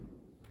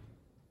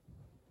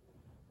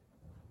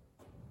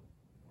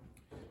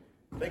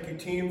Thank you,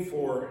 team,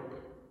 for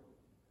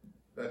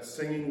that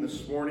singing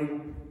this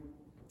morning,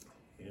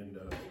 and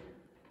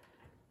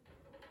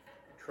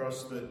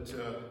trust that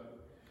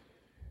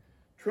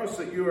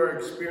you are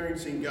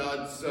experiencing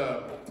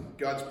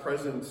God's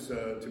presence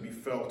to be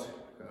felt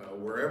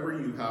wherever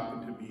you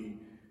happen to be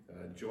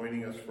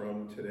joining us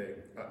from today.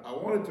 I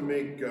wanted to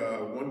make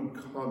one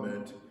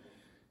comment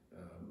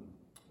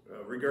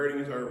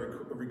regarding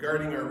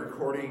our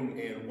recording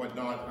and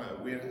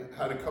whatnot. We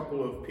had a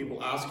couple of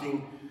people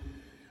asking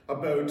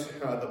about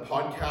the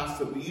podcast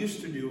that we used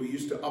to do. We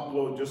used to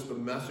upload just the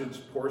message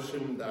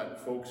portion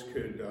that folks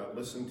could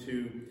listen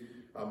to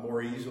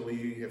more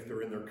easily if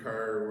they're in their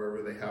car or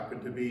wherever they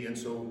happen to be. And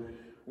so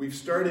we've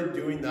started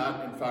doing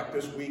that. In fact,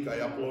 this week I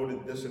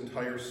uploaded this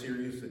entire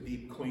series, The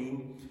Deep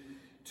Clean,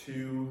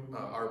 to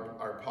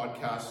our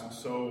podcast. And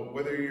so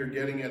whether you're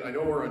getting it, I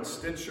know we're on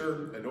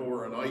Stitcher, I know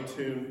we're on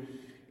iTunes,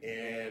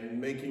 and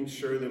making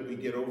sure that we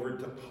get over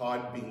to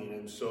Podbean.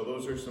 And so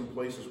those are some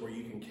places where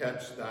you can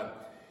catch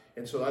that.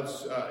 And so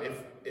that's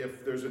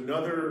if there's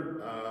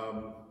another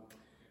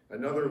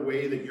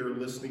way that you're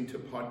listening to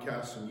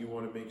podcasts and you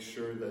want to make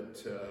sure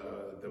that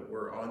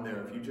we're on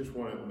there, if you just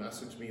want to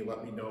message me,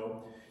 let me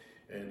know,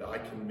 and I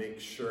can make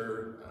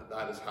sure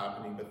that is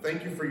happening. But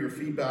thank you for your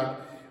feedback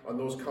on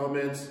those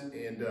comments.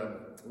 And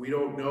we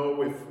don't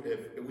know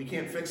if we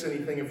can't fix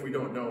anything if we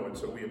don't know, and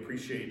so we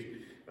appreciate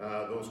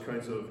those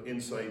kinds of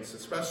insights,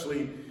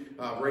 especially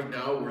right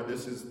now where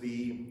this is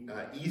the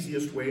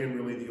easiest way and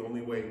really the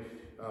only way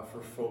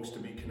for folks to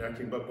be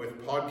connecting. But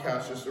with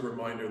podcasts, just a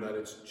reminder that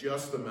it's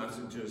just the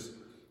messages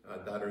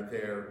that are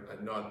there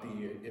and not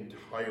the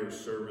entire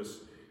service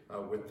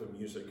with the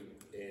music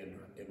and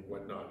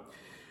whatnot.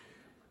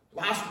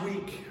 Last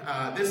week,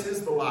 this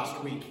is the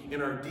last week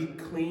in our Deep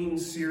Clean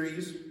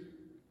series.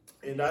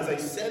 And as I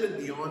said at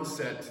the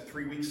onset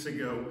 3 weeks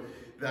ago,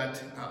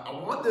 that I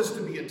want this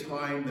to be a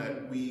time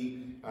that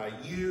we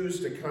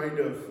use to kind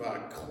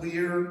of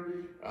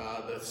clear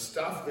the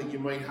stuff that you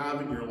might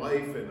have in your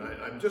life. And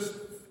I'm just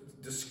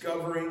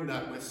discovering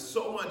that with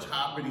so much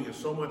happening and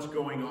so much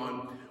going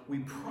on, we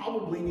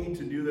probably need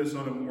to do this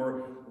on a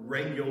more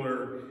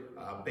regular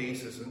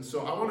basis. And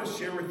so I want to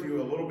share with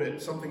you a little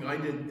bit something I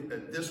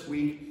did this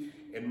week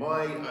in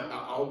my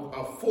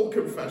a full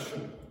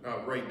confession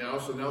right now.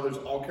 So now there's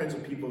all kinds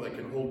of people that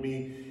can hold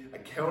me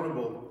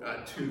accountable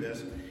to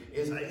this.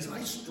 Is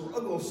I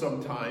struggle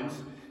sometimes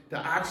to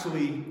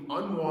actually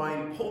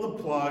unwind, pull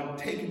the plug,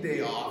 take a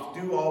day off,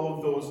 do all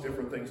of those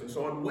different things. And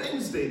so on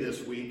Wednesday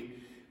this week,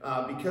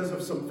 because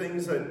of some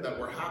things that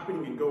were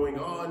happening and going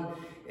on,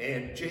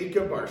 and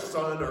Jacob, our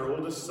son, our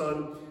oldest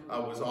son,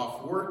 was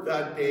off work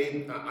that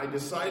day, I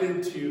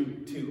decided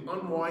to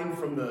unwind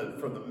from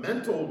the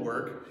mental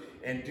work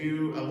and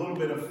do a little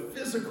bit of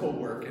physical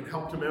work and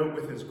helped him out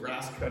with his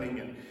grass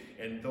cutting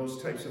and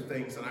those types of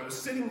things. And I was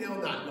sitting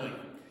down that night,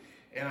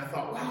 and I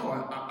thought,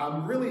 wow,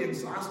 I'm really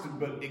exhausted,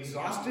 but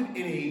exhausted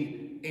in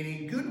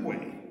a good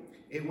way.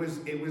 It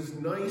was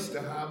nice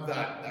to have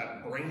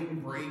that brain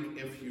break,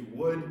 if you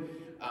would,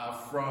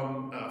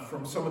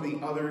 from some of the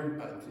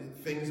other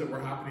things that were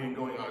happening and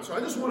going on. So I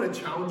just want to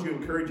challenge you,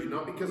 encourage you,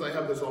 not because I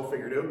have this all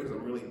figured out, because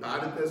I'm really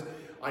bad at this.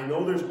 I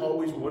know there's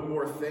always one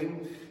more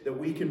thing that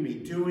we can be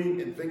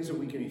doing and things that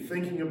we can be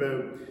thinking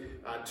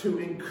about to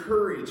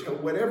encourage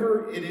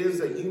whatever it is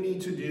that you need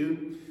to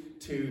do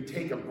to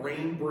take a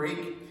brain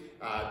break,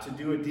 to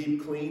do a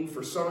deep clean.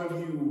 For some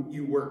of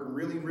you work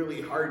really,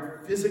 really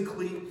hard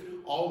physically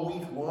all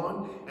week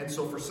long. And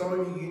so for some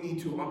of you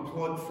need to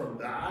unplug from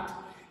that.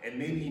 And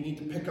maybe you need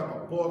to pick up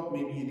a book.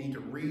 Maybe you need to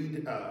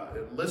read,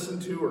 listen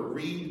to or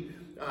read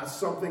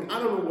something. I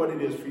don't know what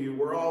it is for you.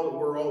 We're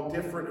all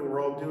different and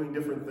we're all doing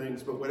different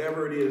things. But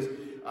whatever it is,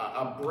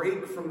 a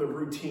break from the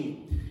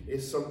routine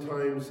is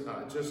sometimes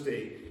just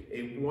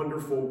a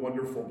wonderful,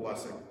 wonderful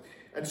blessing.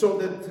 And so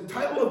the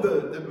title of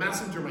the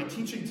message or my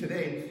teaching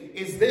today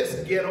is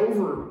this: get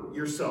over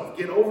yourself.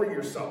 Get over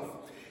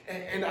yourself.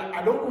 And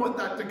I don't want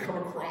that to come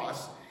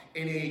across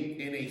in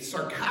a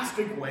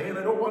sarcastic way, and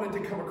I don't want it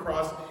to come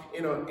across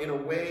in a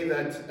way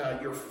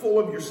that you're full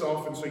of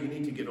yourself and so you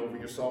need to get over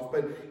yourself,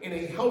 but in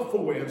a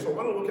helpful way. And so I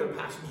want to look at a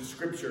passage of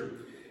scripture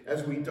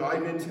as we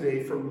dive in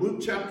today from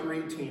Luke chapter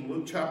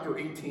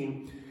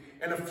 18,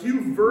 and a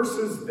few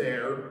verses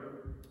there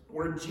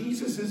where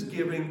Jesus is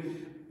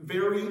giving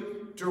very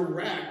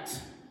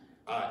direct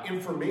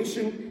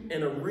information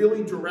and a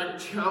really direct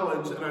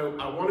challenge. And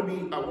I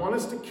want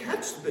us to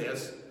catch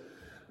this,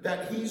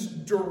 that he's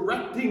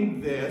directing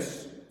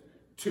this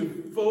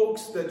to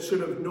folks that should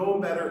have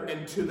known better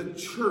and to the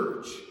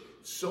church.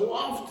 So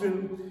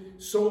often,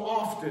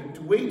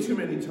 way too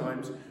many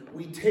times,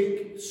 we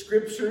take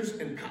scriptures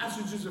and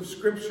passages of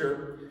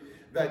scripture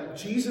that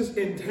Jesus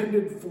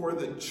intended for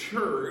the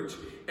church,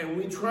 and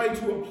we try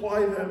to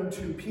apply them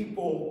to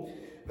people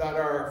that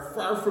are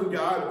far from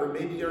God or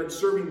maybe aren't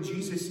serving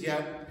Jesus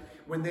yet,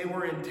 when they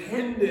were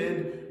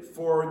intended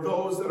for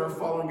those that are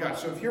following God.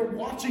 So if you're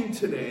watching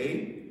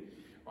today,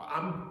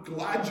 I'm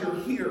glad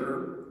you're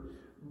here,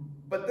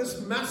 but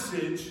this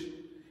message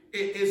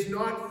It is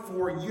not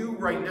for you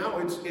right now.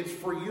 It's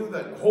for you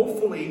that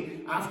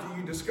hopefully after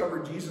you discover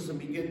Jesus and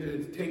begin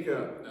to take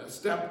a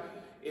step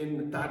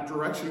in that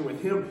direction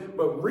with him.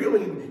 But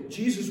really,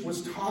 Jesus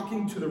was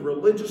talking to the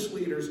religious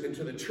leaders and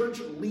to the church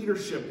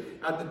leadership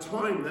at the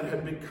time that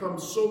had become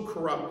so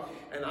corrupt.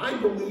 And I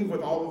believe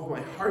with all of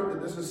my heart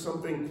that this is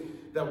something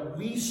that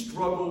we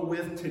struggle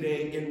with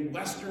today in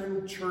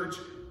Western church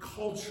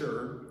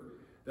culture,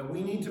 that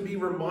we need to be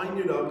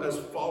reminded of as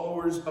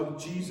followers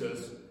of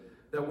Jesus,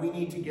 that we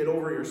need to get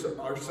over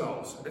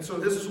ourselves. And so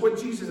this is what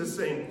Jesus is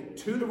saying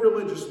to the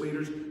religious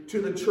leaders,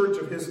 to the church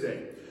of his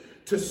day.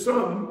 To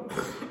some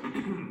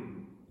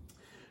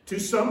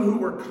who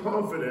were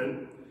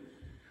confident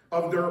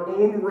of their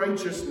own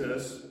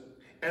righteousness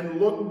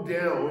and looked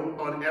down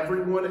on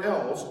everyone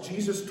else,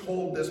 Jesus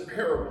told this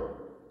parable.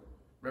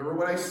 Remember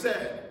what I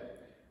said?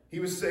 He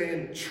was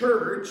saying,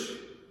 church,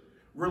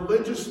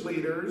 religious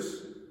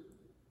leaders,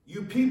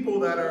 you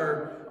people that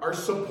are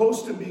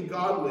supposed to be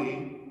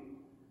godly,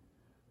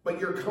 but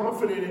you're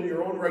confident in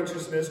your own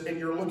righteousness and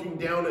you're looking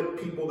down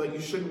at people that you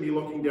shouldn't be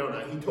looking down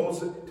at. He tells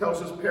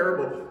this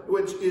parable,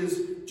 which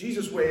is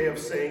Jesus' way of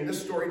saying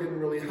this story didn't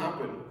really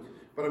happen,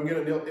 but I'm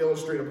going to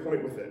illustrate a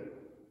point with it.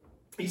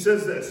 He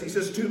says this. He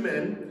says, 2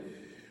 men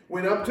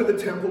went up to the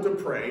temple to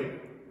pray,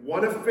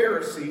 one a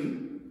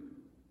Pharisee.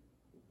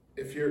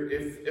 If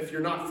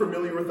you're not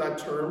familiar with that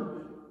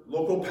term,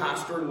 local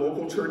pastor,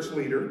 local church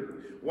leader,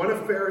 one a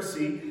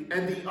Pharisee,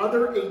 and the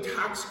other a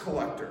tax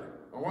collector.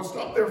 I want to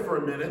stop there for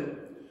a minute.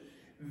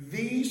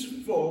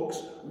 These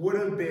folks would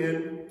have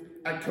been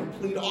at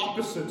complete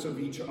opposites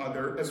of each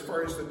other as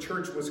far as the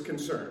church was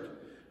concerned.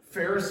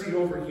 Pharisee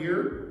over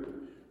here,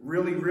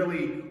 really,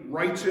 really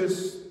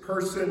righteous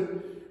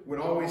person, would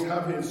always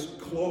have his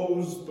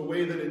clothes the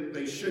way that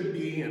they should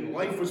be, and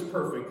life was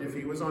perfect. If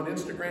he was on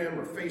Instagram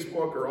or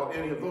Facebook or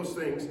any of those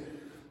things,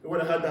 they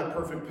would have had that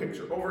perfect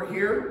picture. Over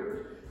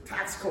here,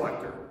 tax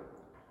collector,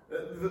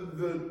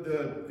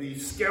 the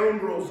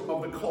scoundrels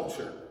of the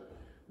culture.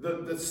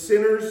 The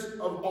sinners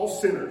of all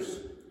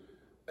sinners.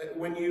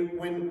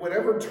 When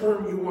whatever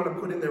term you want to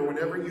put in there,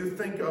 whenever you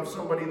think of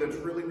somebody that's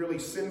really, really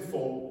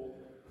sinful,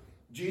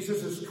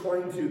 Jesus is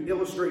trying to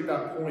illustrate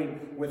that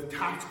point with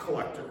tax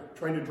collector,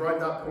 trying to drive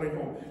that point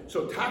home.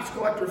 So tax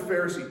collector,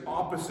 Pharisee,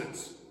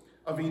 opposites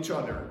of each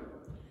other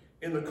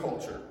in the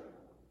culture.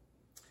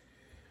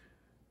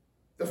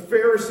 The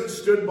Pharisee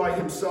stood by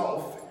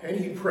himself and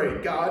he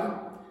prayed,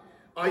 God,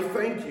 I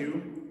thank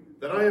you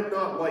that I am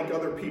not like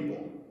other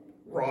people,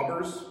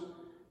 robbers,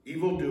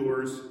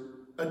 evildoers,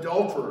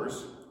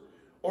 adulterers,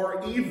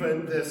 or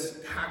even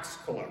this tax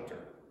collector.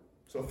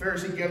 So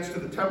Pharisee gets to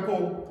the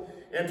temple,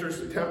 enters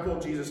the temple.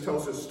 Jesus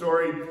tells his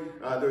story.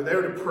 They're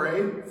there to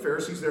pray.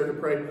 Pharisee's there to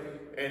pray.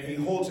 And he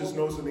holds his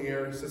nose in the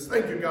air and says,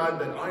 thank you, God,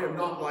 that I am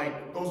not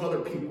like those other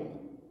people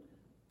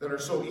that are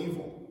so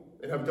evil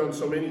and have done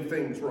so many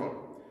things wrong.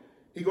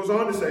 He goes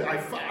on to say, I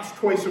fast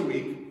twice a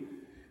week,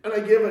 and I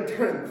give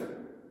 1/10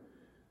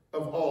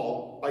 of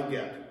all I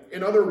get.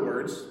 In other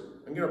words,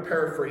 I'm going to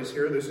paraphrase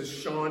here. This is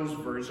Sean's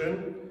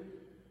version.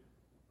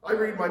 I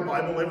read my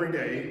Bible every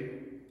day.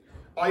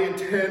 I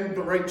attend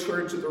the right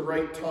church at the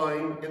right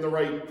time in the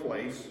right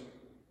place.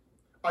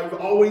 I've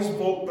always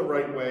vote the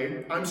right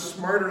way. I'm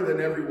smarter than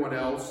everyone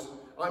else.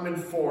 I'm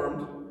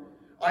informed.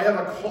 I have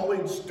a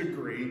college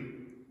degree.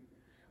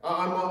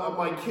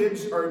 My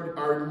kids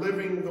are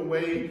living the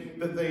way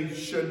that they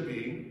should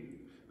be.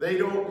 They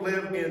don't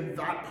live in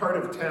that part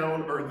of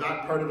town or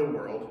that part of the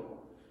world.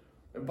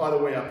 And by the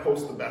way, I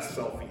post the best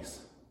selfies.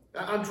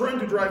 I'm trying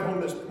to drive home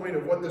this point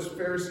of what this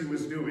Pharisee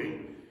was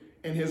doing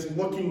in his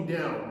looking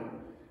down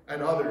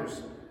at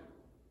others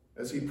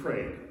as he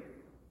prayed.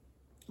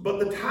 But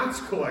the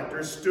tax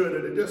collector stood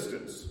at a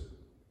distance.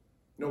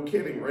 No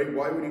kidding, right?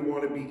 Why would he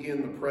want to be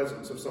in the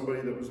presence of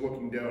somebody that was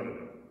looking down at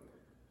him?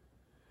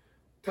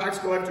 Tax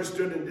collector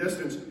stood in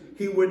distance.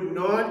 He would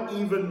not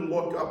even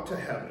look up to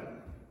heaven.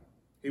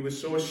 He was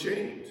so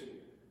ashamed.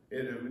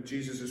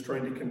 Jesus is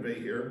trying to convey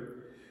here.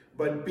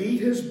 But beat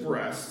his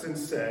breast and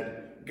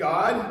said,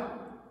 God,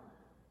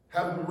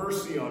 have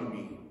mercy on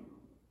me,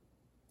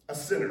 a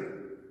sinner.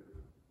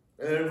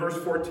 And then in verse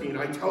 14,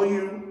 I tell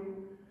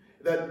you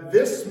that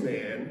this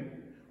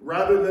man,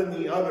 rather than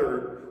the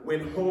other,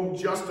 went home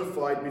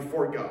justified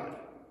before God.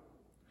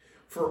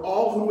 For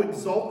all who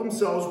exalt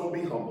themselves will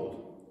be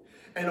humbled,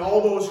 and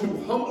all those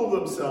who humble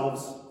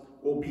themselves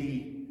will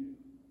be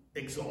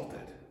exalted.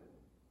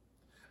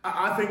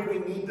 I think we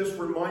need this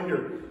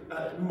reminder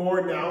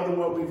more now than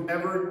what we've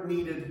ever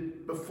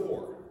needed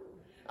before.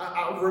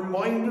 A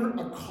reminder,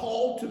 a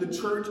call to the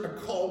church, a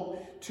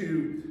call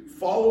to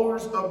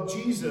followers of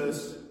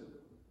Jesus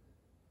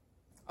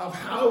of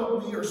how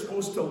we are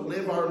supposed to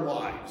live our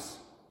lives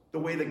the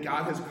way that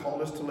God has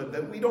called us to live.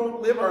 That we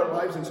don't live our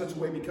lives in such a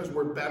way because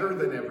we're better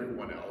than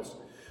everyone else,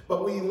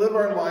 but we live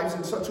our lives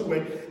in such a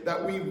way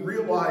that we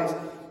realize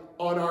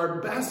on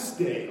our best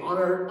day, on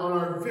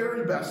our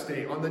very best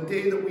day, on the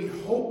day that we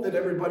hope that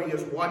everybody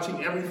is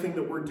watching everything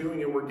that we're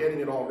doing and we're getting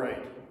it all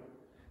right,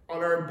 on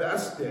our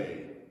best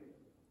day,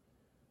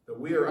 that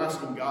we are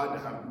asking God to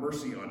have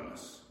mercy on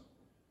us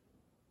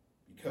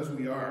because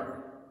we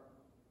are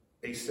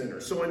a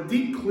sinner. So in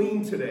Deep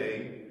Clean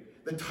today,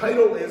 the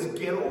title is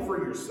Get Over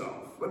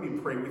Yourself. Let me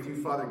pray with you.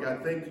 Father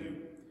God, thank you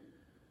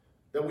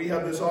that we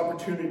have this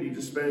opportunity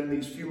to spend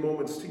these few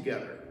moments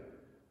together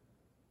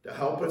to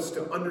help us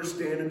to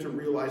understand and to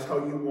realize how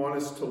you want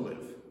us to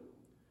live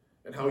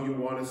and how you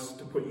want us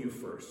to put you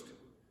first.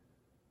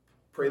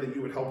 Pray that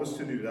you would help us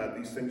to do that.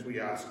 These things we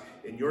ask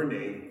in your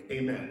name.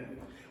 Amen.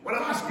 I want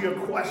to ask you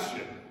a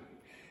question.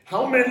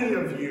 How many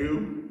of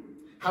you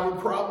have a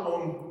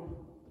problem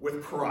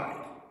with pride?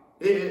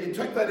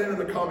 Check that in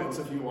the comments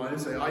if you want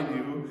and say, I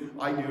do,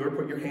 or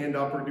put your hand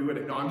up or do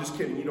it. No, I'm just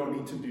kidding. You don't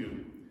need to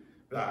do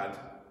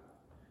that.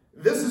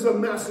 This is a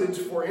message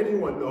for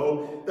anyone,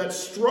 though, that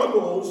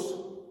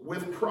struggles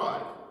with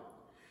pride.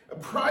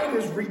 Pride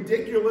is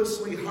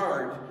ridiculously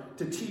hard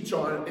to teach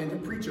on and to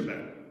preach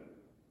about.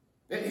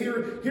 And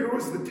here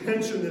was the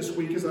tension this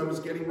week as I was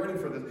getting ready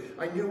for this.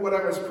 I knew what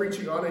I was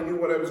preaching on. I knew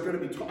what I was going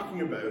to be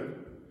talking about.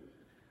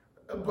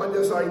 But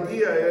this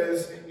idea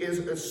is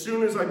as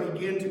soon as I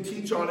begin to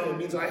teach on it, it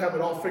means I have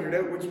it all figured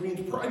out, which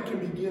means pride can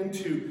begin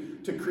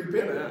to creep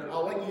in. And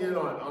I'll let you in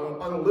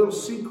on a little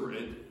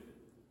secret.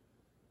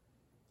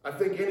 I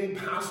think any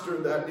pastor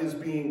that is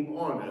being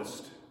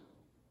honest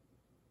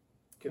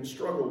can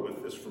struggle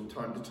with this from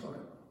time to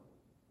time.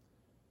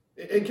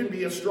 It can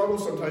be a struggle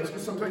sometimes,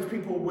 because sometimes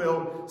people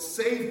will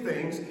say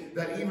things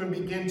that even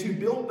begin to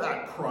build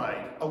that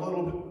pride a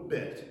little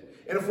bit.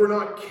 And if we're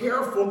not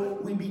careful,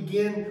 we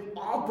begin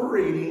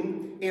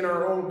operating in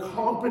our own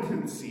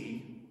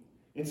competency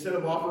instead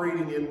of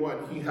operating in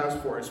what he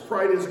has for us.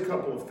 Pride is a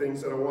couple of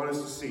things that I want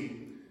us to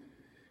see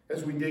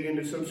as we dig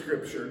into some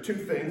scripture. Two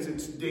things: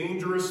 it's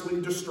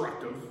dangerously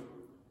destructive,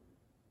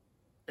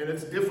 and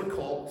it's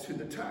difficult to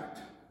detect.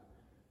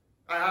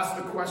 I asked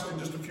the question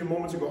just a few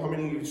moments ago, how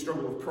many of you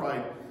struggle with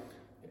pride?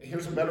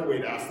 Here's a better way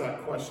to ask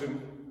that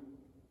question.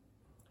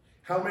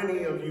 How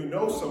many of you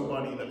know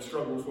somebody that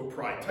struggles with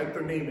pride? Type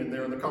their name in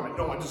there in the comment.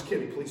 No, I'm just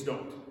kidding. Please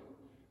don't.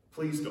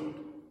 Please don't.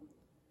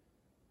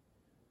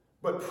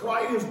 But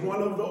pride is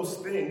one of those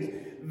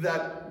things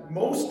that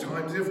most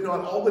times, if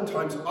not all the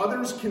times,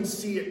 others can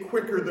see it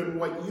quicker than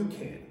what you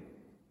can.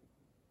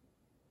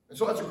 And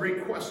so that's a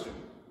great question.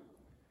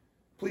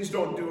 Please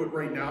don't do it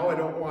right now. I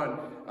don't want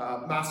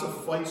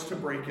massive fights to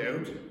break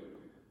out.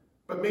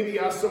 But maybe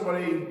ask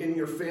somebody in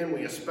your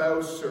family, a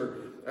spouse or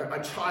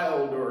a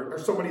child or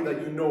somebody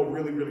that you know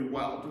really, really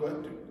well.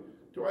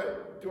 Do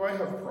I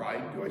have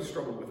pride? Do I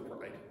struggle with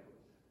pride?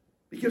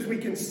 Because we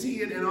can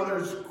see it in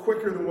others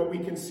quicker than what we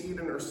can see it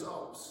in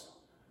ourselves.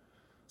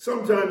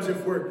 Sometimes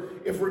if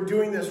we're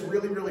doing this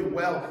really, really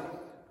well,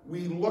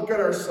 we look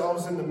at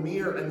ourselves in the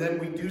mirror and then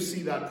we do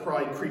see that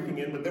pride creeping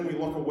in, but then we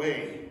look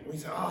away. And we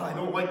say, I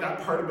don't like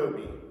that part about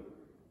me.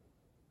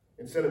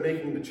 Instead of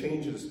making the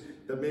changes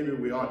that maybe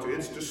we ought to.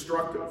 It's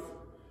destructive.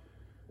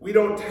 We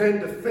don't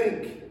tend to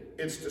think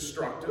it's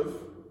destructive.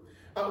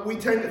 We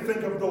tend to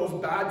think of those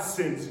bad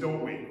sins,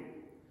 don't we?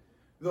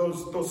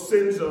 Those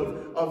sins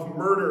of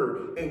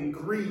murder and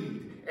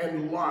greed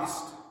and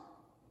lust.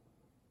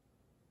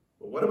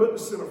 But what about the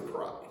sin of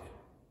pride?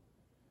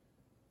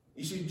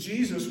 You see,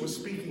 Jesus was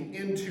speaking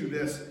into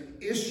this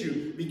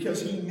issue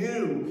because he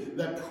knew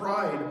that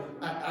pride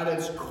at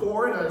its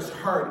core and at its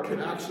heart could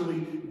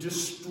actually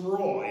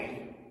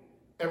destroy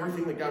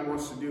everything that God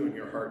wants to do in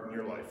your heart and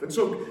your life. And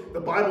so the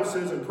Bible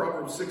says in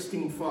Proverbs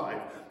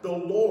 16:5, the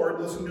Lord,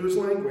 listen to his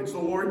language, the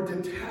Lord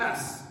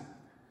detests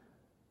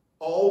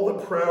all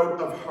the proud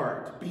of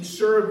heart. Be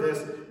sure of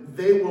this,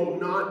 they will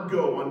not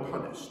go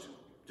unpunished.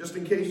 Just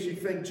in case you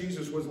think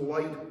Jesus was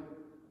light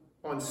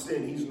on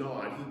sin, he's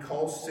not. He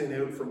calls sin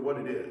out for what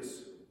it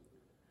is.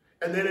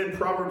 And then in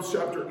Proverbs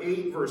chapter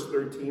 8, verse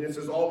 13, it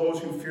says, all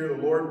those who fear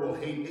the Lord will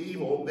hate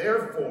evil.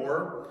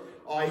 Therefore,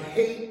 I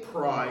hate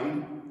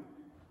pride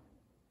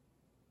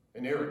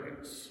and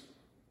arrogance.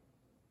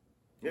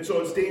 And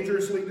so it's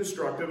dangerously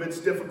destructive. It's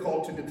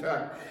difficult to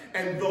detect.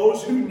 And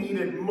those who need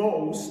it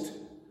most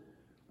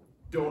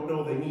don't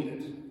know they need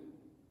it.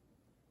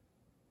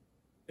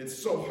 It's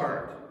so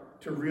hard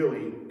to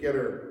really get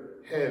our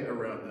head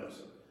around this.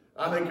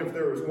 I think if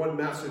there was one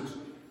message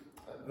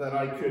that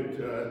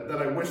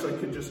I wish I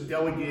could just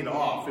delegate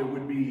off, it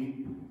would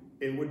be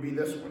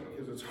this one,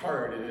 because it's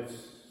hard and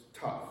it's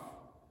tough.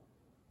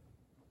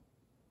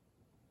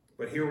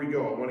 But here we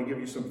go. I want to give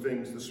you some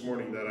things this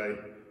morning that I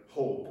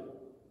hope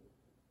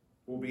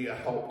will be a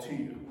help to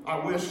you.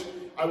 I wish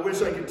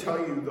I could tell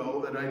you,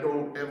 though, that I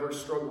don't ever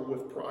struggle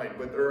with pride,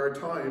 but there are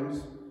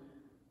times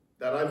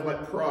that I've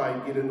let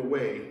pride get in the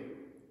way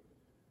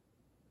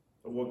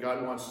of what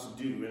God wants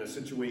to do in a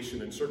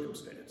situation and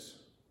circumstance.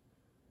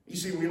 You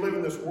see, we live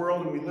in this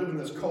world and we live in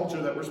this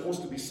culture that we're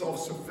supposed to be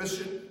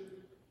self-sufficient.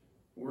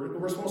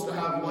 We're supposed to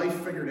have life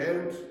figured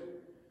out.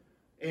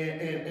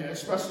 And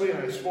especially, and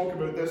I spoke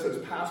about this as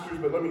pastors,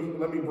 but let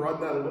me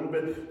broaden that a little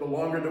bit. The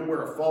longer that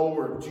we're a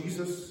follower of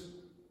Jesus,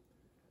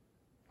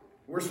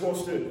 we're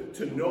supposed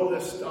to know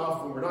this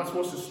stuff, and we're not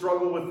supposed to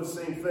struggle with the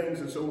same things.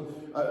 And so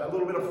a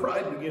little bit of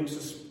pride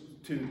begins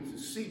to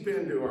seep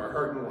into our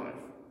heart and life.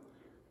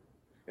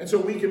 And so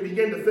we can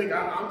begin to think,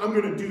 I'm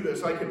going to do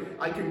this. I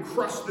can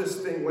crush this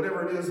thing,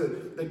 whatever it is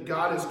that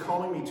God is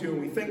calling me to. And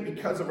we think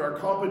because of our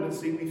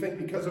competency, we think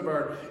because of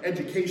our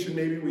education,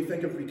 maybe we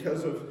think of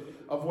because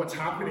of what's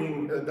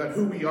happening, that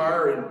who we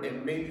are,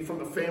 and maybe from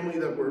the family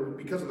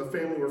because of the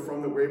family we're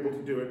from, that we're able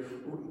to do it.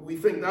 We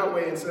think that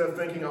way instead of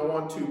thinking, I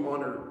want to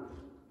honor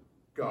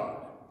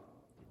God.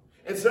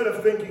 Instead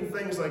of thinking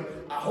things like,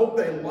 I hope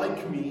they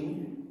like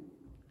me.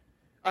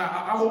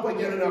 I hope I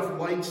get enough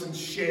likes and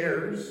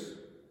shares.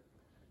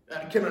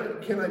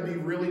 Can I be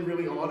really,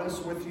 really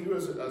honest with you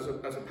as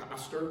a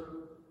pastor?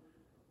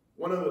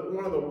 One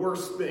of the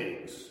worst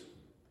things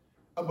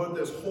about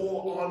this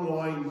whole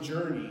online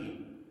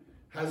journey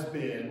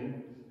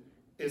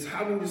is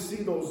having to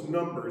see those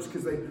numbers,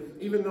 because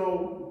even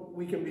though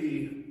we can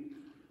be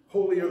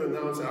holier than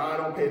thou and say, I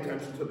don't pay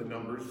attention to the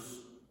numbers,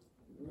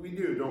 we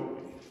do, don't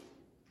we?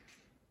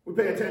 We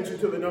pay attention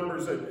to the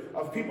numbers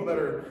of people that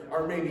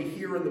are maybe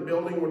here in the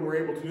building when we're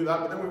able to do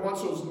that, but then we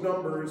watch those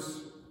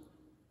numbers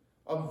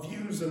of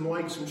views and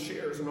likes and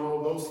shares and all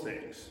of those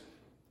things.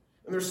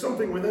 And there's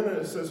something within it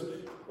that says,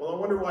 well, I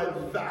wonder why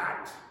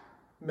that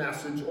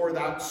message or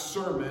that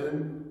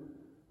sermon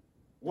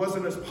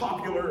wasn't as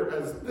popular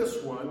as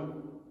this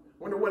one.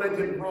 I wonder what I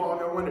did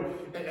wrong. I wonder,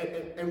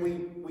 and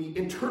we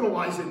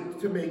internalize it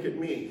to make it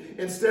me.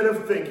 Instead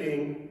of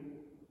thinking,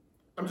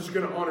 I'm just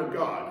going to honor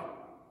God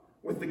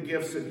with the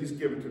gifts that he's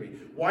given to me.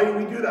 Why do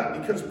we do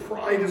that? Because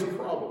pride is a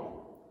problem.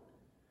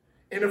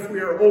 And if we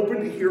are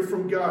open to hear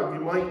from God, we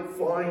might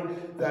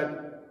find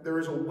that there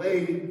is a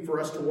way for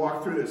us to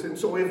walk through this. And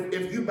so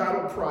if you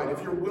battle pride,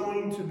 if you're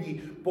willing to be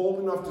bold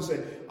enough to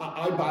say,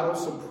 I battle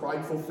some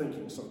prideful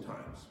thinking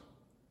sometimes,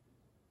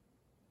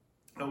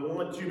 I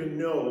want you to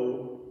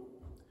know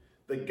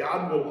that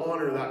God will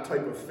honor that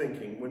type of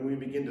thinking when we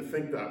begin to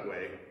think that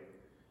way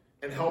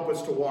and help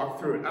us to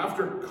walk through it.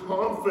 After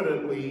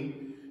confidently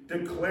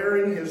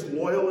declaring his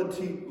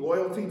loyalty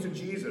to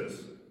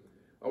Jesus,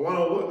 I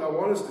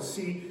want us to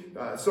see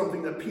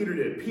something that Peter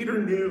did.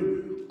 Peter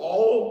knew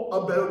all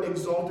about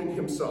exalting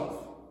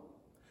himself,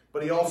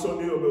 but he also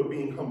knew about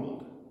being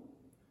humbled.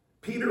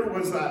 Peter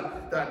was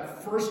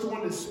that first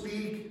one to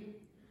speak,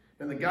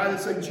 and the guy that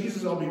said,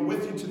 Jesus, I'll be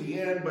with you to the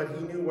end, but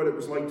he knew what it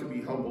was like to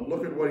be humbled.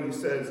 Look at what he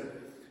says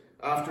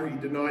after he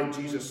denied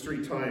Jesus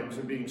 3 times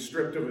and being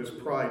stripped of his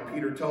pride.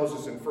 Peter tells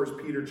us in 1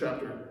 Peter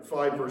chapter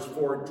 5, verse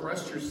 4,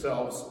 dress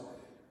yourselves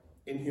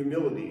in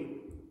humility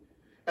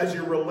as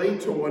you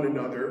relate to one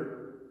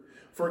another,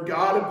 for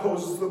God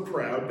opposes the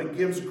proud, but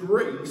gives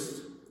grace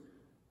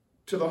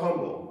to the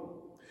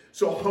humble.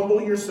 So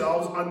humble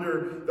yourselves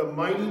under the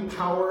mighty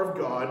power of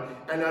God,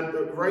 and at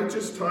the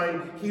righteous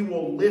time, he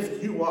will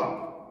lift you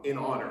up in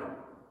honor.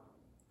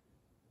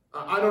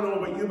 I don't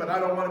know about you, but I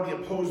don't want to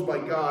be opposed by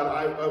God.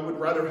 I would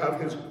rather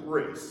have his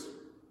grace.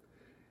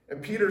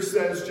 And Peter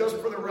says, just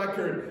for the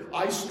record,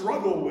 I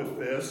struggle with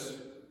this.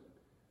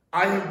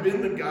 I have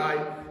been the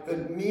guy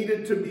that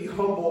needed to be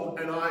humbled,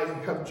 and I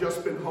have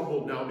just been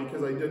humbled now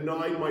because I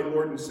denied my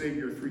Lord and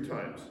Savior 3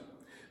 times.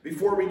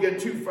 Before we get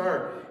too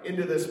far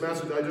into this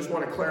message, I just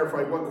want to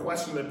clarify one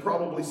question that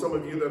probably some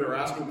of you that are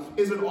asking.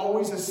 Is it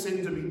always a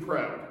sin to be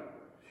proud?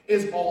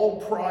 Is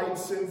all pride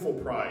sinful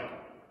pride?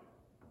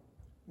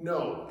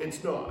 No,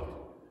 it's not.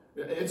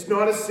 It's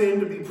not a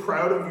sin to be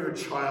proud of your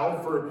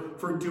child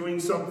for doing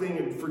something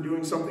and for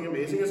doing something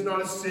amazing. It's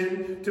not a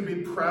sin to be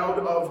proud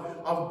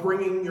of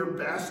bringing your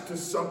best to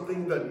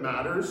something that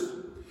matters.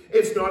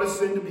 It's not a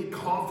sin to be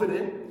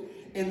confident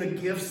in the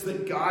gifts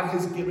that God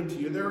has given to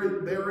you.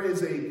 There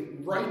is a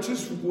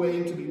righteous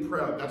way to be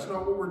proud. That's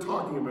not what we're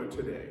talking about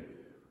today.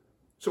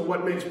 So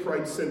what makes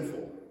pride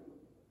sinful?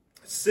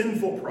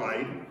 Sinful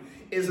pride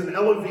is an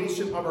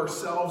elevation of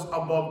ourselves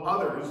above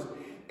others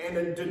and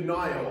a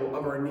denial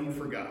of our need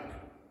for God.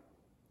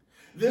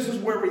 This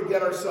is where we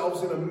get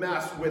ourselves in a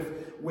mess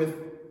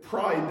with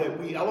pride, that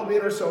we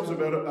elevate ourselves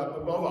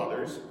above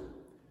others,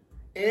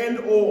 and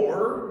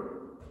or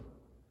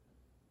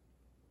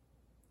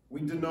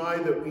we deny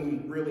that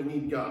we really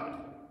need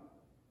God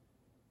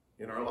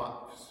in our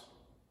lives.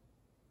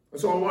 And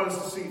so I want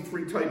us to see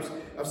 3 types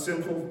of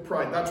sinful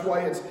pride. That's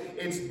why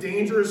it's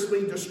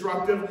dangerously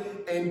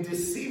destructive and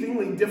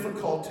deceivingly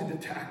difficult to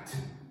detect.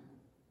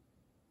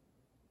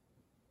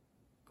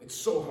 It's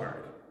so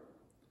hard.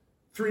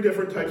 3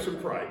 different types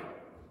of pride.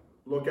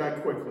 Look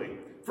at quickly.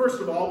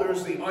 First of all,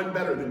 there's the I'm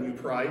better than you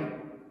pride.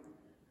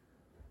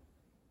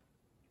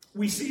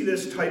 We see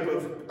this type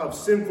of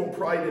sinful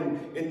pride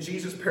in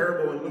Jesus'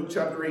 parable in Luke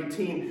chapter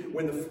 18,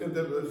 when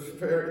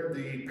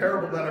the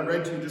parable that I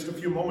read to you just a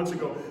few moments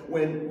ago,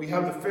 when we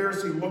have the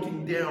Pharisee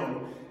looking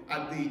down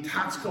at the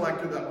tax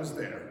collector that was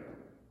there.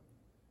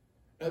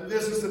 And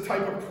this is the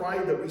type of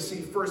pride that we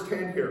see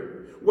firsthand here.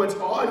 What's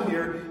odd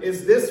here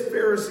is this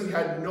Pharisee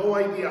had no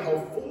idea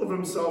how full of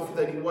himself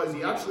that he was.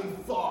 He actually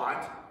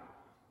thought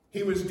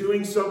he was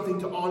doing something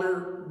to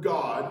honor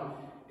God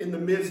in the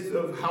midst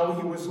of how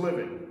he was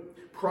living.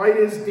 Pride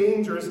is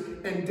dangerous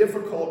and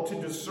difficult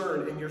to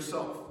discern in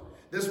yourself.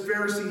 This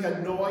Pharisee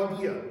had no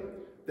idea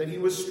that he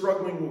was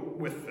struggling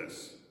with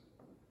this.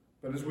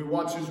 But as we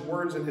watch his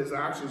words and his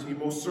actions, he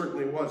most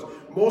certainly was.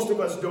 Most of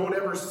us don't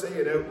ever say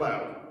it out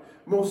loud.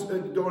 Most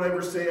don't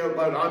ever say out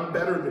loud, I'm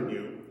better than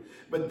you.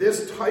 But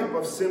this type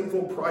of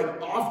sinful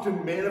pride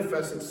often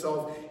manifests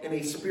itself in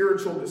a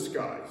spiritual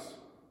disguise.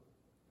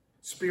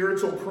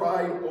 Spiritual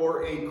pride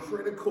or a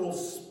critical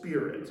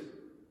spirit.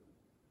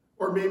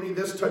 Or maybe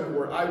this type of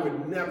word, I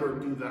would never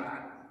do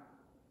that.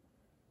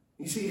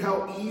 You see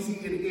how easy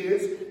it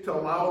is to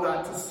allow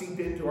that to seep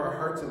into our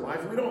hearts and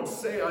lives. We don't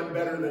say I'm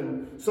better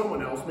than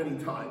someone else many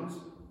times.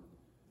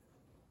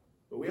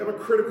 But we have a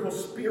critical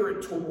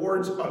spirit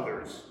towards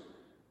others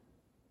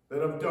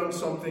that have done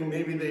something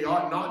maybe they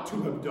ought not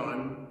to have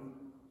done.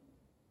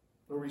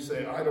 Or we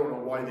say, I don't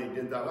know why they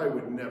did that. I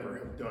would never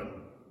have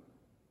done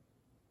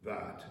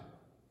that.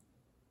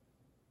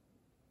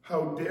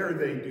 How dare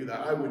they do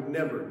that? I would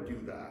never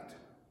do that.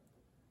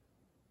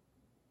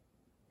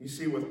 You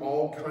see, with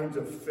all kinds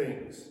of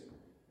things,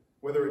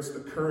 whether it's the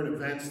current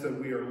events that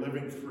we are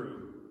living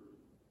through,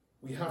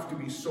 we have to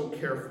be so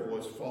careful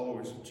as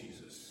followers of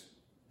Jesus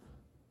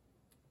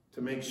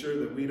to make sure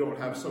that we don't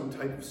have some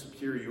type of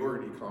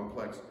superiority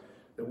complex,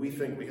 that we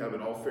think we have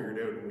it all figured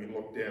out and we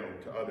look down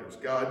to others.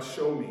 God,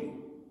 show me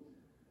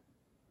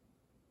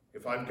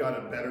if I've got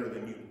a better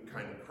than you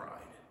kind of pride.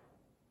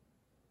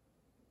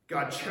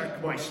 God,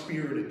 check my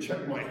spirit and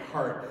check my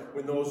heart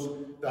when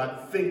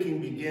that thinking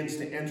begins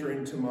to enter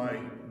into my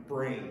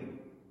brain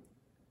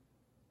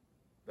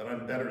that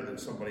I'm better than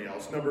somebody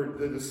else.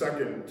 The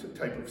second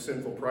type of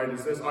sinful pride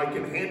is this: I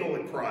can handle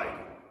it pride.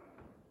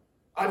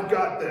 I've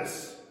got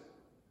this.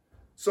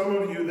 Some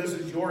of you, this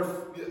is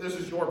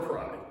your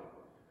pride.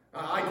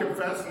 I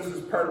confess this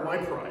is part of my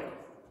pride.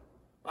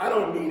 I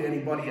don't need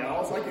anybody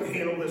else. I can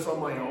handle this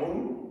on my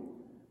own.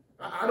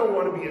 I don't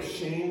want to be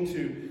ashamed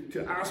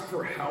to ask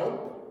for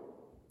help.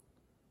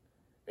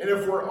 And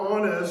if we're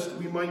honest,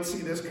 we might see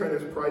this kind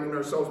of pride in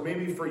ourselves.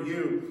 Maybe for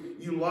you,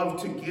 you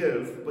love to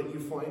give, but you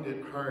find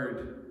it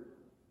hard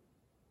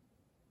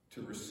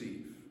to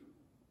receive.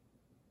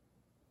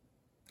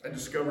 I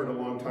discovered a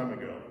long time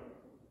ago,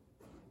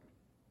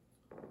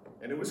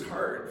 and it was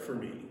hard for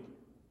me,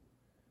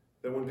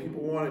 that when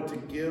people wanted to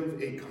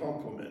give a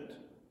compliment,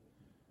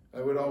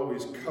 I would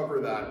always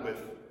cover that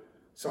with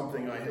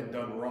something I had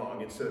done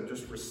wrong instead of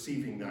just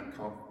receiving that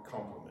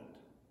compliment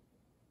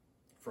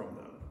from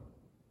them.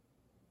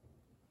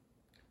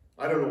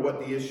 I don't know what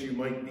the issue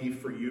might be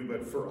for you,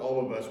 but for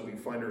all of us, we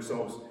find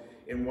ourselves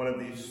in one of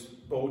these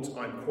boats,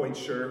 I'm quite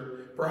sure.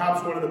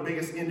 Perhaps one of the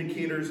biggest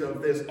indicators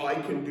of this, I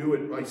can do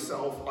it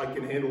myself, I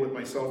can handle it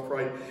myself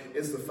pride,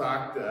 is the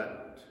fact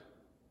that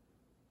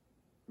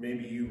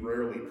maybe you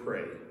rarely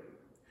pray.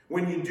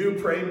 When you do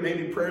pray,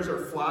 maybe prayers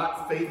are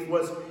flat,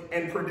 faithless,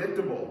 and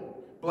predictable.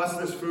 Bless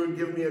this food,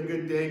 give me a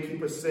good day,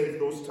 keep us safe,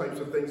 those types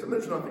of things. And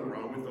there's nothing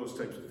wrong with those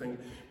types of things.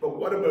 But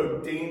what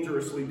about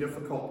dangerously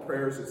difficult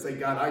prayers that say,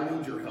 God, I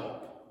need your help.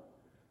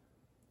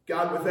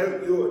 God,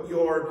 without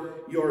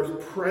your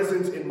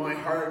presence in my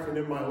heart and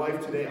in my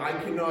life today, I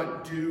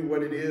cannot do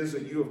what it is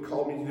that you have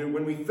called me to do.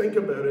 When we think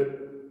about it,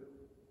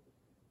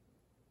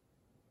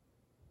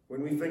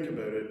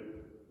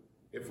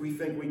 if we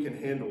think we can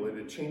handle it,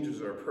 it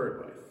changes our prayer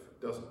life,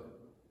 doesn't it?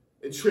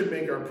 It should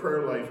make our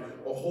prayer life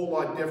a whole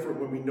lot different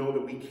when we know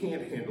that we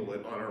can't handle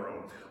it on our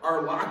own.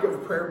 Our lack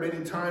of prayer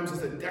many times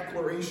is a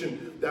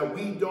declaration that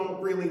we don't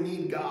really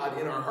need God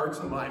in our hearts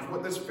and lives.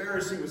 What this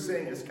Pharisee was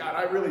saying is, God,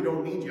 I really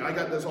don't need you. I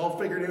got this all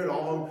figured out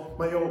all on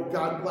my own.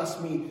 God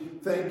bless me.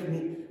 Thank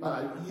me.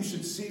 You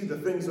should see the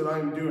things that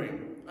I'm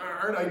doing.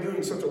 Aren't I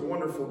doing such a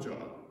wonderful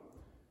job?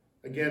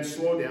 Again,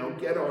 slow down.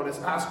 Get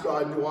honest. Ask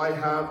God, do I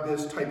have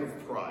this type of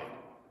pride?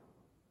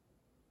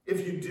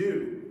 If you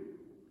do,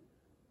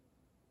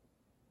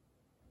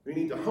 we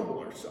need to humble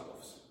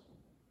ourselves.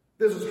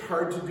 This is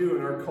hard to do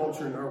in our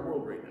culture, in our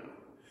world right now.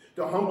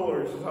 To humble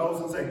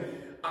ourselves and say,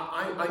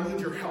 I need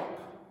your help.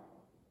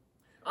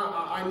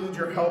 I need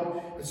your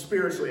help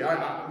spiritually.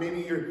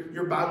 Maybe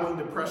you're battling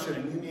depression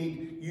and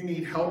you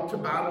need help to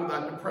battle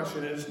that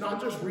depression. And it's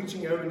not just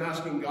reaching out and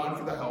asking God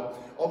for the help,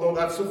 although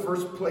that's the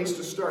first place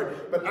to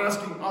start, but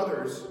asking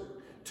others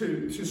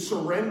to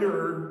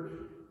surrender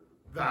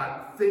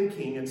that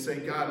thinking and say,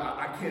 God,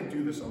 I can't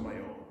do this on my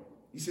own.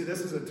 You see,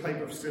 this is a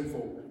type of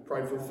sinful,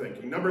 prideful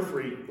thinking. Number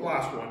 3, the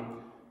last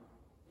one.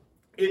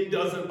 It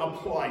doesn't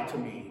apply to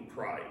me,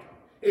 pride.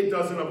 It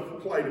doesn't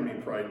apply to me,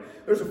 pride.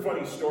 There's a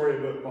funny story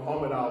about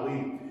Muhammad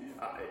Ali.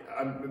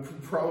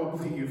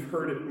 Probably you've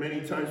heard it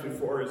many times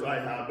before, as I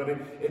have, but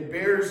it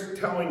bears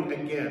telling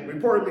again.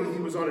 Reportedly,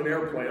 he was on an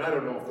airplane. I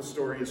don't know if the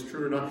story is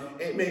true or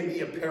not. It may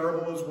be a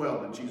parable as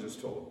well that Jesus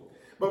told.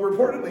 But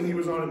reportedly, he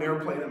was on an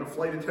airplane and a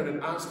flight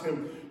attendant asked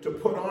him to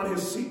put on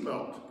his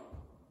seatbelt.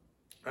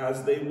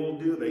 As they will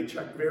do, they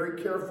check very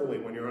carefully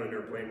when you're on an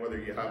airplane whether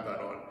you have that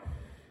on.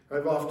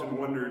 I've often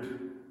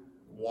wondered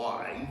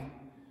why.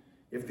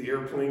 If the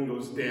airplane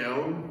goes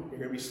down, you're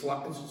going to be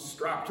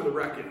strapped to the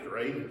wreckage,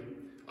 right?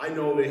 I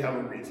know they have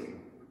a reason.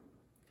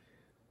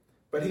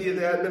 But he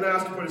had been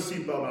asked to put his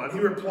seatbelt on. He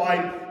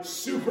replied,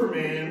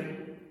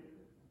 Superman,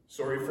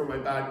 sorry for my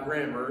bad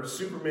grammar,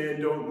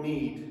 Superman don't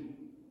need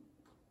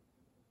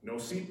no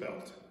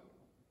seatbelt.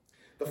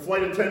 The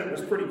flight attendant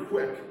was pretty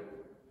quick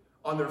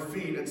on their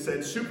feet and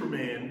said,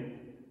 Superman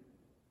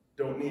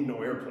don't need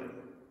no airplane.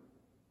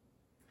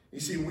 You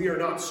see, we are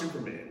not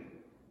Superman.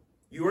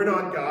 You are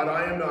not God,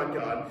 I am not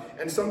God.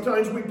 And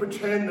sometimes we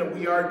pretend that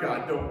we are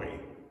God, don't we?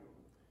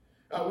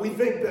 We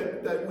think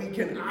that we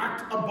can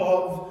act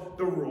above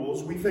the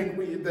rules. We think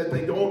that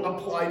they don't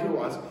apply to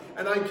us.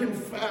 And I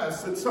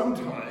confess that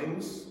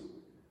sometimes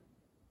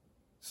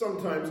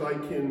I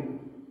can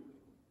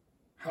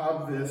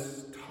have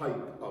this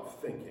type of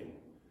thinking.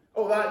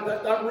 Oh,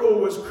 that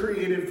rule was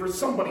created for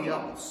somebody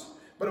else,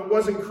 but it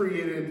wasn't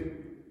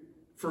created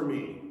for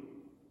me.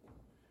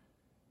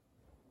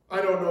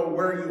 I don't know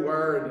where you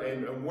are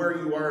and where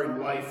you are in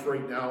life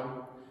right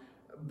now,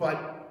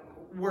 but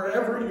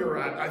wherever you're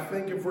at, I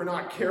think if we're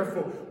not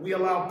careful, we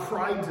allow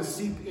pride to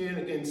seep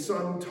in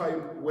some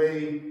type,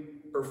 way,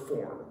 or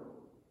form.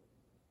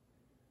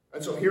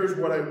 And so here's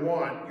what I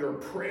want your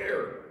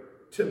prayer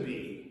to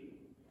be.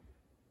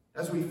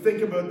 As we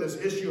think about this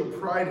issue of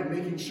pride and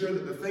making sure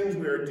that the things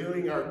we are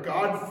doing are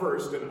God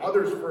first and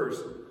others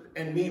first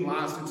and me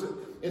last.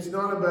 It's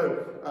not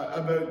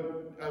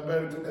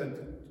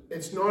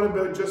it's not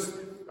about just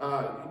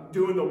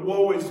doing the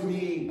woe is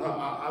me.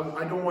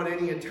 I don't want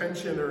any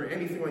attention or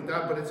anything like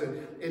that. But it's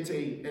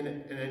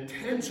an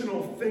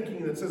intentional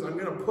thinking that says I'm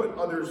going to put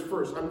others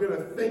first. I'm going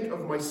to think of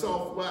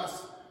myself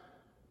less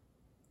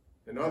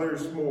and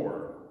others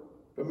more.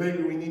 But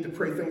maybe we need to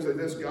pray things like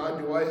this. God,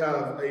 do I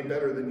have a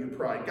better than you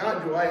pride?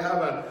 God, do I have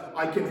a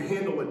I can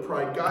handle it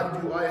pride?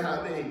 God, do I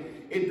have a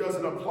it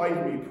doesn't apply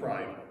to me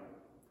pride?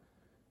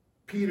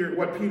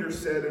 What Peter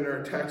said in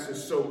our text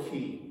is so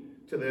key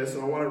to this.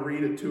 And I want to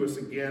read it to us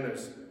again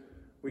as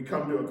we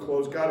come to a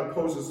close. God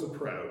opposes the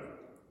proud,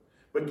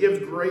 but gives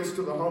grace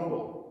to the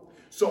humble.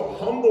 So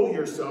humble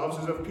yourselves,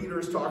 as if Peter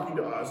is talking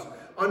to us,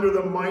 under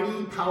the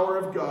mighty power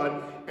of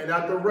God, and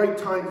at the right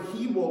time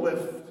he will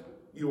lift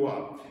you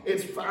up.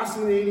 It's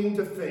fascinating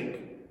to think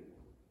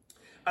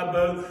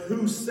about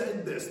who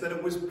said this, that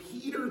it was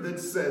Peter that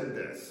said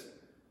this.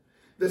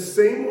 The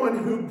same one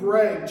who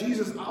bragged,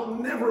 Jesus, I'll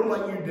never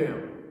let you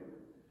down.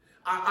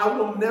 I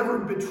will never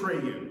betray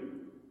you.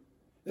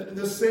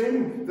 The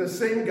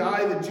same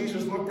guy that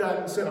Jesus looked at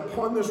and said,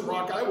 upon this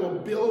rock I will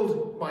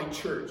build my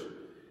church.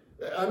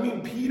 I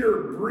mean,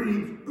 Peter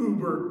breathed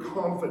uber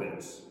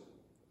confidence.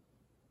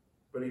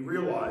 But he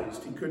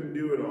realized he couldn't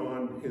do it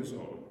on his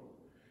own.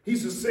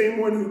 He's the same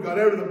one who got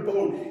out of the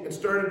boat and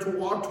started to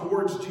walk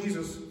towards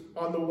Jesus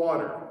on the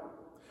water.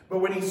 But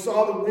when he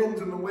saw the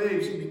winds and the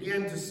waves, he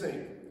began to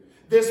sink.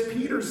 This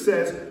Peter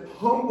says,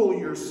 humble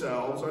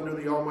yourselves under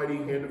the almighty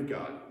hand of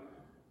God,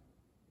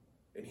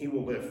 and he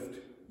will lift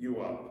you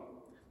up.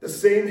 The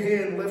same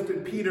hand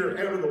lifted Peter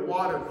out of the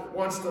water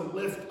wants to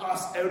lift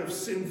us out of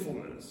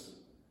sinfulness.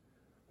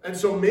 And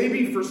so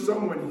maybe for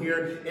someone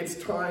here, it's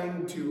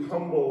time to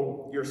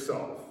humble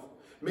yourself.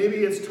 Maybe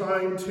it's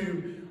time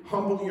to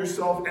humble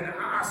yourself and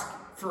ask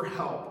for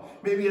help.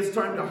 Maybe it's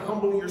time to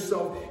humble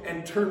yourself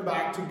and turn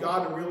back to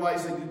God and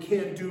realize that you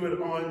can't do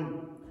it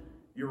on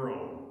your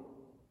own.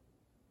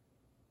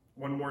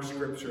 One more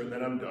scripture and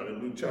then I'm done. In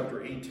Luke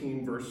chapter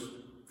 18, verse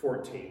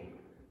 14.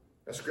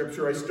 A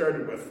scripture I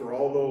started with, for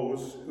all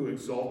those who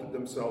exalted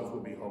themselves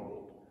will be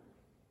humbled.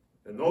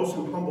 And those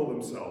who humble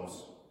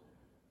themselves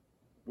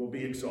will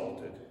be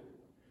exalted.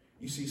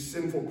 You see,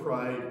 sinful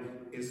pride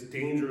is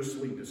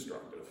dangerously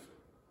destructive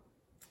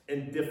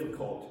and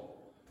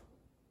difficult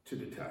to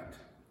detect.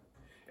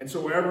 And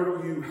so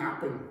wherever you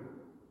happen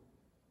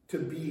to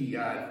be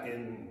at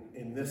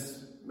in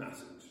this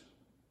message,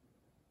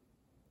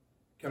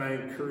 can I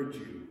encourage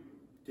you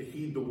to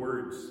heed the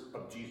words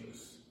of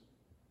Jesus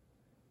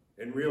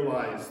and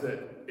realize that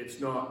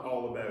it's not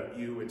all about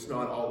you, it's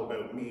not all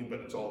about me, but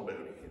it's all about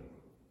him.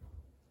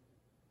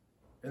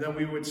 And that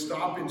we would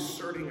stop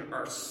inserting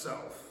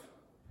ourselves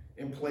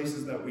in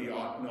places that we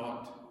ought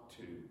not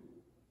to.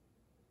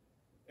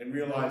 And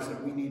realize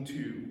that we need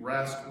to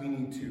rest, we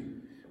need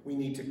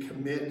to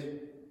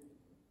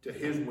commit to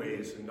his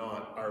ways and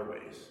not our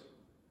ways.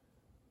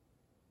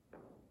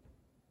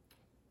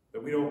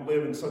 That we don't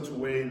live in such a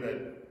way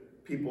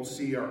that people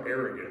see our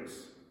arrogance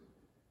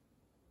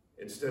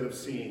instead of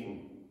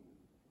seeing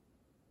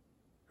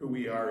who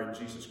we are in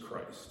Jesus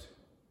Christ.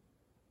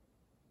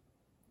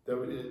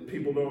 That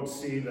people don't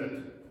see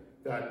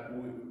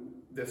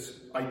this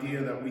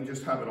idea that we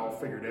just have it all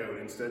figured out.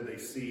 Instead, they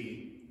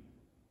see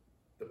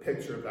the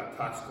picture of that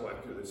tax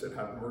collector that said,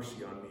 have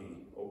mercy on me,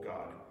 O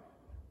God,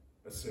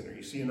 a sinner.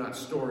 You see in that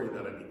story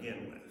that I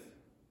begin with,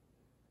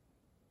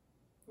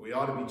 we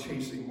ought to be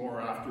chasing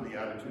more after the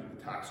attitude of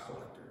the tax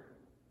collector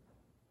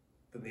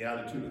than the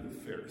attitude of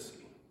the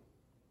Pharisee.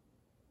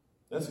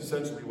 That's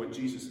essentially what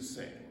Jesus is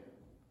saying.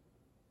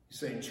 He's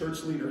saying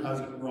church leader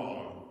has it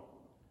wrong,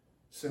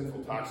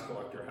 sinful tax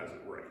collector has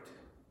it right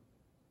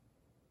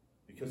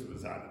because of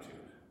his attitude.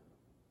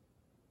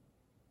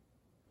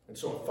 And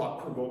so a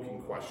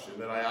thought-provoking question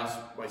that I asked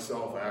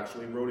myself, I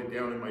actually wrote it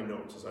down in my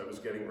notes as I was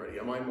getting ready.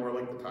 Am I more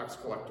like the tax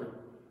collector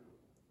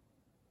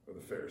or the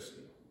Pharisee?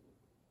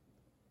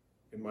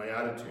 In my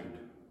attitude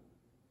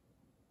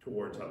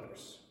towards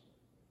others.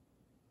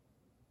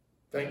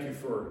 Thank you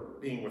for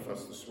being with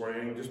us this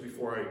morning. Just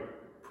before I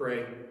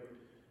pray,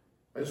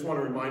 I just want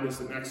to remind us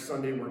that next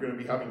Sunday we're going to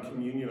be having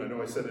communion. I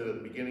know I said it at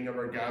the beginning of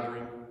our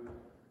gathering.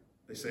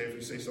 They say if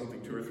you say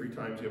something 2 or 3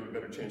 times, you have a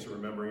better chance of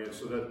remembering it.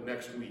 So that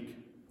next week,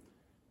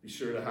 be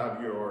sure to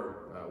have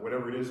your,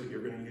 whatever it is that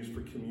you're going to use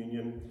for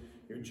communion,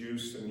 your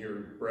juice and your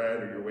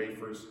bread or your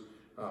wafers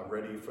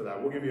ready for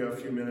that. We'll give you a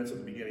few minutes at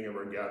the beginning of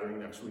our gathering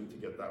next week to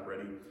get that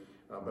ready.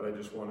 But I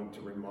just wanted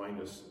to remind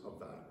us of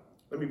that.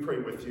 Let me pray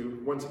with you.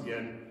 Once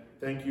again,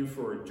 thank you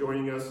for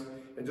joining us.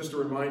 And just a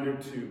reminder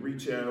to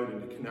reach out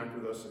and to connect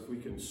with us if we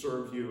can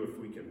serve you, if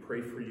we can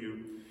pray for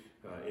you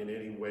in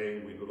any way.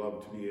 We'd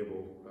love to be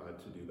able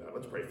to do that.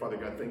 Let's pray. Father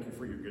God, thank you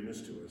for your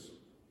goodness to us.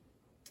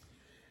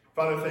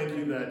 Father, thank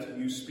you that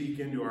you speak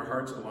into our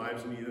hearts and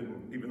lives, and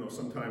even though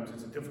sometimes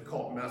it's a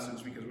difficult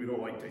message because we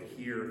don't like to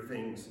hear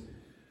things,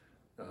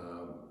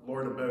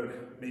 Lord,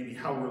 about maybe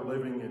how we're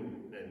living and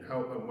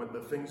what the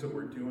things that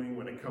we're doing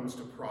when it comes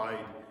to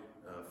pride,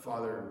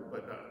 Father,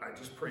 but I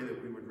just pray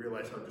that we would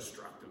realize how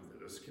destructive that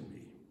this can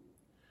be.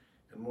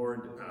 And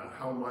Lord,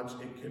 how much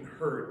it can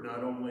hurt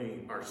not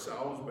only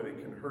ourselves, but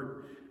it can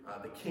hurt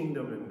the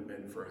kingdom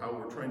and for how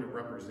we're trying to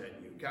represent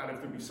you. God,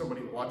 if there be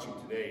somebody watching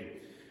today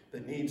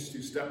that needs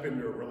to step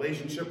into a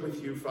relationship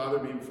with you, Father,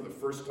 maybe for the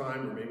first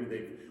time, or maybe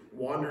they've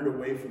wandered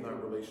away from that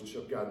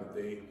relationship, God, that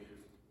they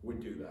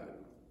would do that.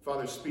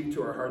 Father, speak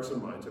to our hearts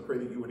and minds. I pray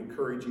that you would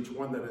encourage each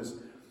one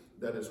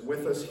that is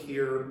with us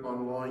here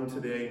online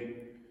today.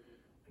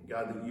 And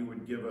God, that you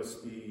would give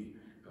us the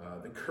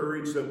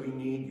courage that we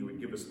need. You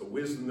would give us the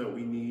wisdom that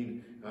we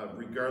need,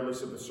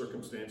 regardless of the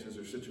circumstances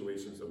or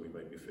situations that we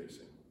might be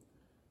facing.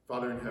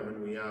 Father in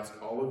heaven, we ask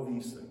all of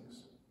these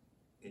things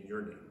in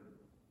your name.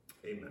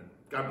 Amen.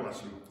 God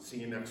bless you. See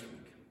you next week.